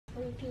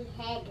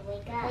Sleepyhead,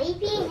 wake up.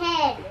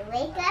 Sleepyhead,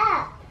 wake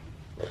up.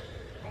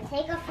 Now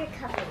take off your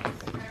covers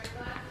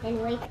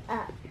and wake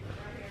up.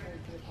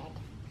 Sleepyhead.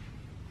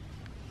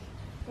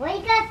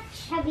 Wake up,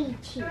 chubby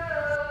cheeks.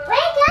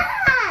 Wake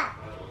up!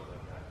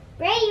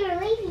 Brady, we're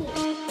leaving.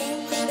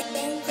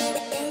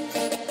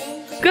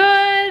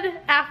 Good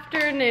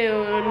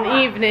afternoon,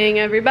 evening,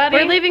 everybody.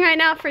 We're leaving right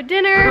now for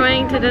dinner. We're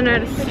going to dinner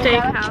at a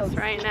steakhouse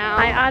right now.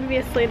 I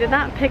obviously did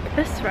not pick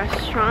this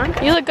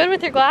restaurant. You look good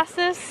with your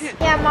glasses.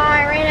 Yeah, Mom,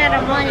 I ran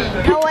out of money.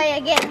 No way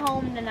of getting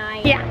home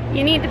tonight. Yeah,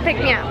 you need to pick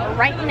me up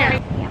right now.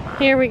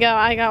 Here we go,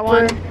 I got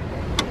one.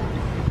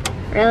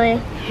 Really?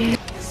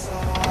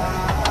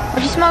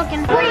 What you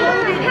smoking? Wait,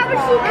 how is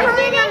she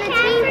coming on the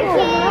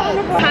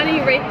table? How do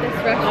you rate this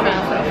restaurant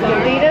so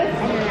far?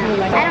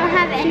 I don't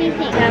have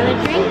anything. Another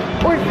drink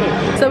or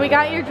food. So we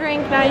got your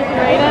drink, now you can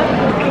rate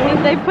it.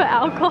 Did they put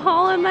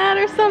alcohol in that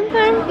or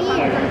something?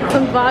 Beer.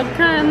 Some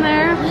vodka in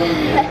there.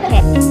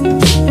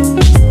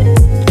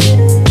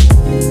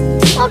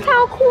 Look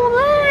how cool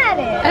that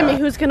is. I mean,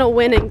 who's gonna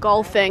win in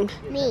golfing?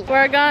 Me.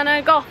 We're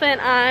gonna golf it.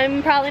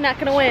 I'm probably not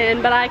gonna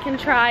win, but I can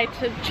try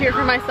to cheer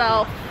for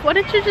myself. What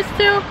did you just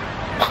do?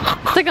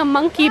 It's like a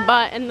monkey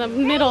butt in the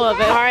middle of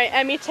it. All right,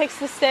 Emmy takes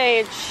the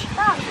stage.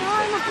 Stop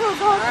throwing the pool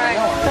ball.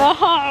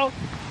 Oh,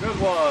 Good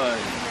one.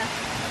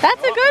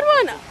 that's a good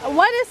one.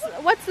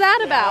 What's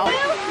that about? Hey,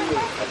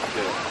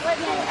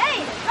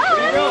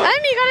 oh,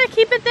 Emmy, you gotta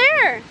keep it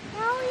there.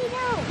 no, you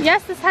don't.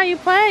 Yes, that's how you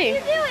play.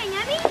 What are you doing,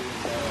 Emmy?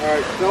 All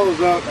right,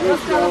 Stella's up.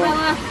 Let's go.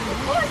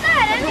 What was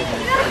that, Emmy?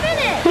 You gotta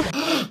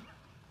finish.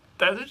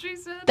 That's what she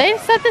said. They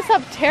set this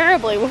up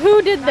terribly.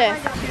 Who did this?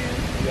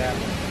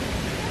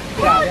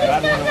 Bro,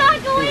 this does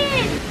not go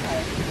in.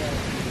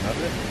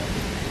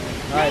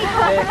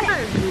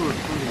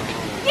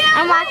 Yeah,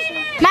 I'm watching.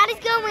 Maddie's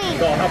going.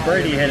 So how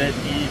Brady hit it,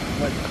 he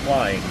went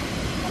flying.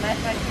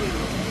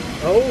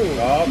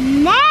 Oh,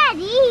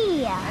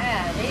 Maddie.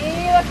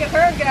 Look at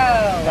her go.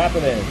 tap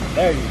it in.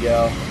 There you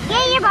go.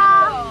 Get your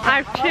ball.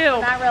 I have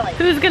two. Not really.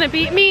 Who's gonna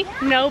beat me?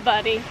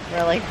 Nobody.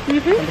 Really?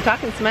 I'm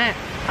talking smack.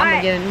 I'm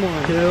gonna get in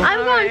one. Two.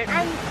 I'm going.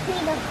 I'm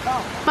queen of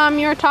golf. Mom,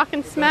 you're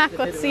talking smack.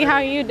 Let's see how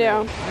you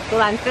do. That's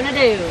what I'm finna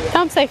do.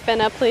 Don't say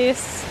finna, please.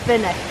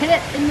 Finna hit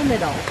it in the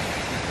middle.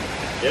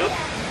 Yep.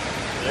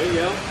 There you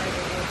go.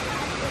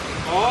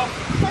 Oh.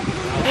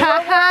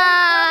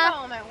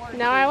 Haha.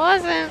 No, I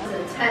wasn't.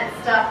 Intense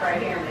stuff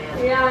right here, man.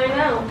 Yeah, I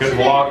know. Good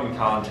vlogging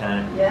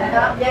content.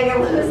 Yeah, you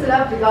gotta listen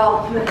up to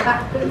golf. Way to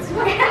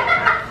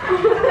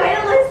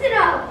listen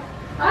up.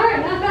 Alright,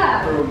 not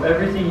bad. For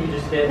everything you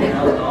just did, and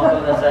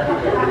I'll that's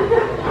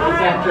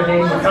after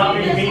name. Copy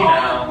me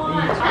now.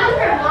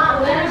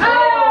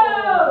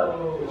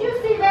 Oh! Did you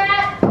see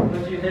that?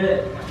 What'd you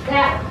hit?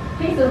 That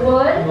piece of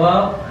wood?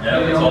 Well, Yeah,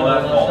 it's all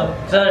that fault.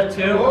 Is that a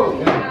two?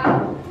 Yeah.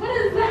 What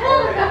is that?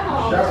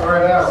 Shot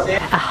right out. A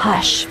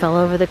hush fell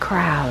over the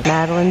crowd.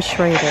 Madeline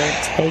Schrader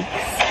takes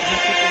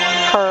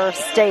her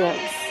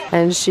stance,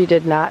 and she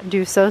did not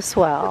do so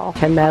swell.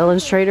 Can Madeline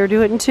Schrader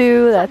do it in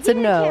two? That's a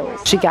no.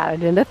 She got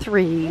it in a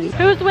three.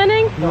 Who's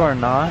winning? You are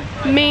not.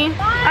 Me.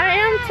 I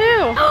am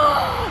too.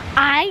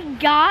 I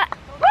got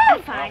a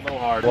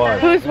 5. What?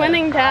 Who's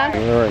winning, Dad?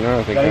 Right now,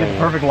 I think the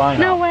perfect line.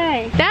 No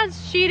way.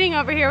 Dad's cheating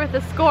over here with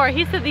the score.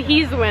 He said that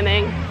he's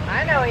winning.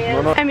 I know he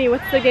is. Emmy,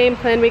 what's the game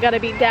plan? We gotta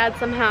beat Dad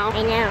somehow.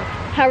 I know.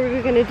 How are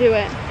we gonna do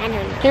it? I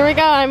don't know. Here we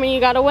go. I mean, you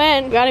gotta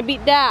win. You gotta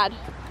beat Dad.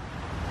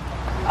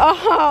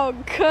 Oh,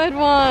 good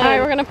one. All right,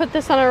 we're gonna put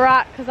this on a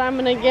rock because I'm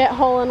gonna get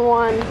hole in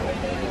one.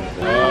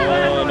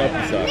 Oh, no,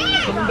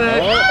 Come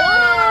back.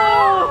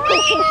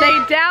 They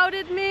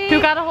doubted me. Who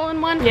got a hole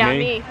in one? Yeah,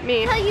 me.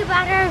 Tell you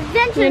about our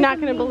adventure. You're not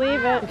gonna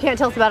believe You it. can't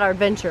tell us about our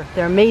adventure.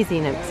 They're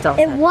amazing and stuff.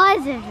 It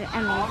was amazing.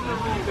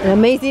 An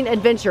amazing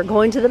adventure.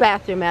 Going to the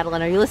bathroom,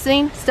 Madeline. Are you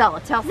listening? Stella,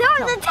 tell There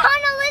was a ton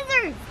of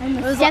lizards.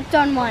 And we stepped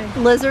on one.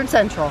 Lizard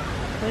Central.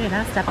 We did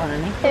not step on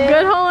any.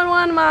 Good hole in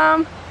one,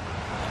 Mom.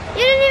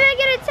 You didn't even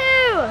get it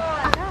too.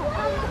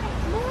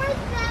 More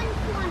than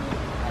 20.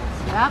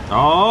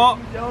 Oh.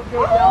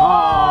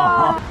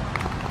 Oh.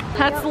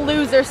 That's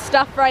loser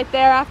stuff right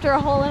there. After a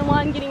hole in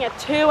one, getting a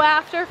 2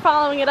 after,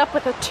 following it up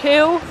with a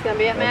 2. It's gonna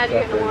be a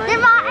magic in one. Then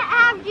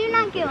Mom, do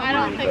not get one. I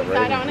don't think so.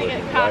 I don't want to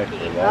get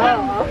cocky.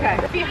 Oh, okay.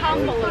 Be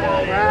humble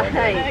about it.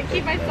 Right.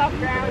 Keep myself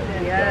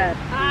grounded. Yeah.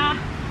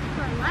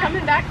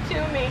 Coming back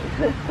to me.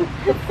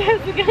 It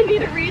says we're gonna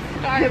need a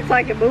restart. It's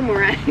like a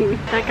boomerang.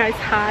 That guy's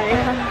high. I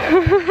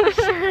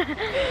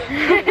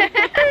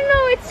don't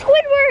know, it's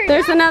Squidward.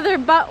 There's another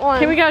butt one.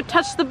 Here we go,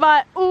 touch the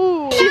butt.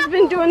 Ooh, she's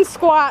been doing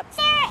squats.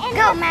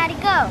 Go, Maddie,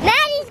 go.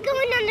 Maddie's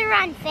going on the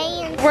run,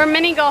 fans. We're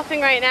mini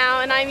golfing right now,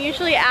 and I'm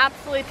usually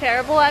absolutely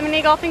terrible at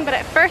mini golfing, but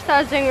at first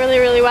I was doing really,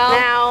 really well.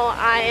 Now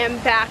I am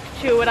back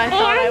to what I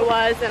thought I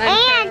was, and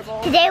I'm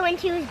terrible. Today when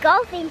she was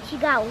golfing, she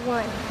got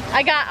 1.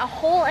 I got a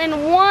hole in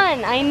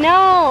one, I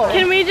know.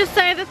 Can we just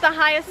say that the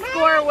highest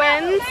score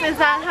wins? Is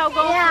that how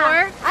golf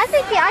works? I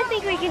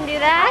think we can do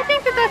that. I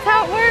think that that's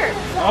how it works.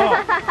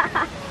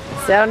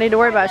 So I don't need to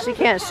worry about it. She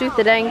can't shoot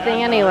the dang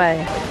thing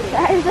anyway.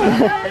 That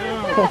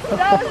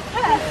was a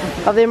test.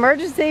 of the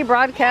emergency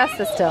broadcast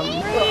system.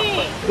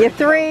 3. Yeah,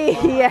 3,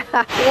 yeah.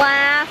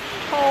 Last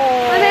hole.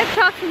 I may have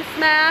talked some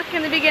smack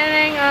in the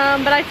beginning,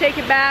 but I take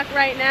it back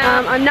right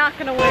now. I'm not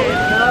gonna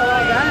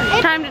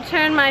win. Time to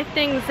turn my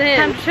things in.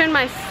 Time to turn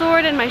my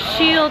sword and my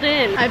shield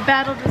in. I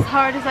battled as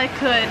hard as I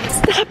could.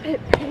 Stop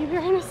it, baby. We're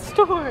in a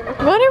store.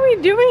 What are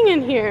we doing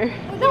in here?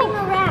 We're getting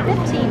a wrap.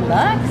 $15?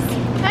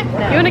 Heck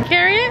no. You wanna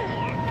carry it?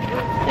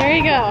 There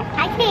you go.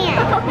 I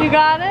can't. You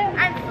got it?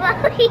 I'm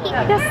floating.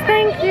 Yes,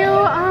 thank you.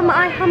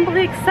 I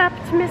humbly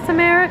accept Miss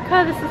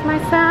America. This is my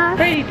sash.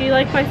 Brady, do you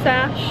like my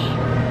sash?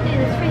 Dude,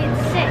 this freaking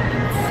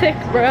sick.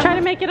 Sick, bro. Try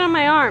to make it on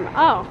my arm.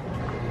 Oh,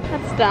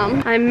 that's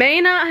dumb. I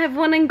may not have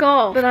won in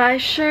golf, but I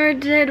sure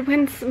did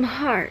win some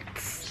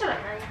hearts. Shut up,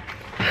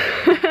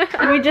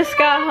 We just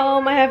got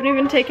home. I haven't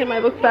even taken my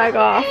book bag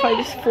off. I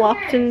just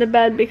flopped into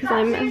bed because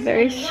I'm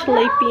very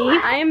sleepy.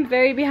 I am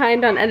very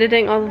behind on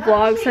editing all the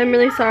vlogs, so I'm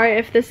really sorry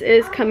if this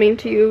is coming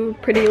to you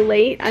pretty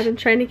late. I've been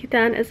trying to get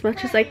done as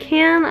much as I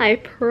can, I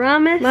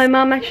promise. My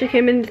mom actually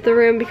came into the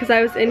room because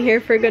I was in here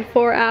for a good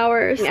 4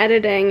 hours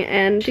editing,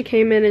 and she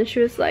came in and she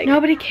was like,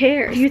 nobody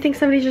cares. You think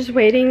somebody's just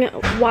waiting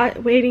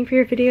for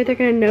your video? They're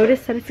gonna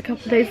notice that it's a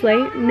couple days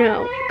late?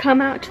 No.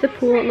 Come out to the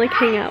pool and like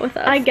hang out with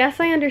us. I guess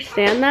I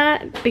understand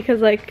that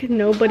because like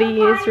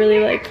nobody is really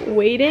like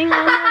waiting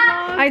on my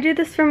vlog. I do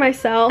this for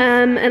myself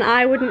and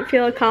I wouldn't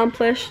feel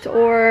accomplished,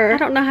 or I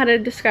don't know how to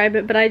describe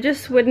it, but I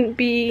just wouldn't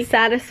be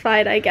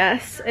satisfied, I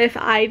guess, if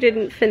I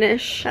didn't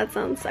finish. That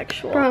sounds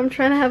sexual. Bro, I'm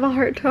trying to have a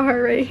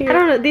heart-to-heart right here. I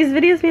don't know, these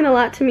videos mean a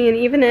lot to me, and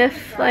even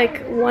if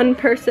like one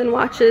person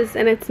watches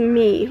and it's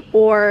me,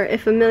 or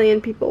if a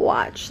million people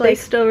watch, like, they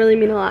still really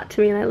mean a lot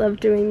to me and I love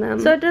doing them.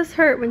 So it does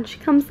hurt when she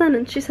comes in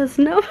and she says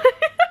no.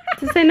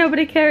 To say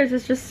nobody cares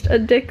is just a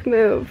dick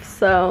move,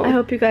 so I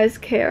hope you guys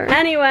care.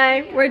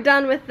 Anyway, we're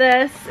done with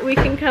this. We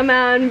can come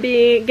out and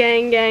be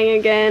gang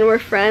again. We're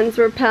friends,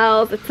 we're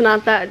pals. It's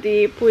not that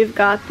deep. We've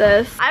got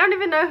this. I don't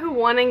even know who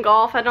won in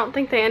golf. I don't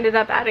think they ended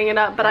up adding it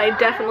up, but I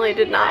definitely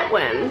did not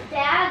win.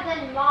 Dad,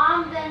 then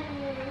Mom, then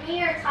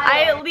me, or Tyler.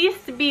 I at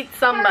least beat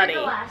somebody.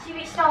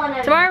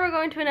 Tomorrow we're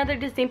going to another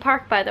Disney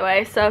park, by the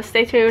way, so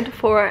stay tuned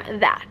for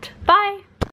that. Bye!